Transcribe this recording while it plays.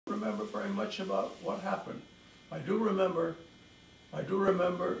remember very much about what happened. I do remember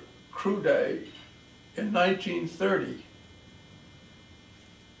Crew Day in 1930.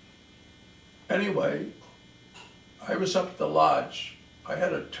 Anyway, I was up at the lodge. I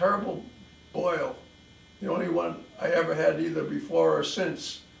had a terrible boil, the only one I ever had either before or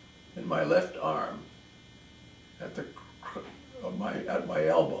since, in my left arm at my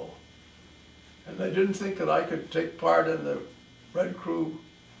elbow. And they didn't think that I could take part in the Red Crew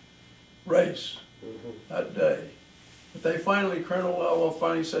race that day. But they finally, Colonel Elwell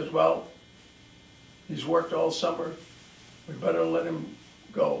finally says, well, he's worked all summer, we better let him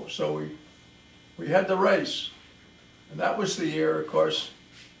go. So we had the race. And that was the year, of course,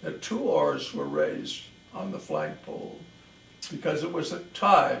 that 2 oars were raised on the flagpole, because it was a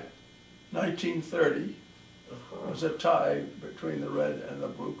tie. 1930 was a tie between the Red and the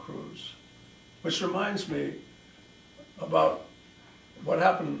Blue Crews. Which reminds me about what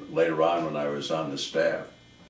happened later on when I was on the staff.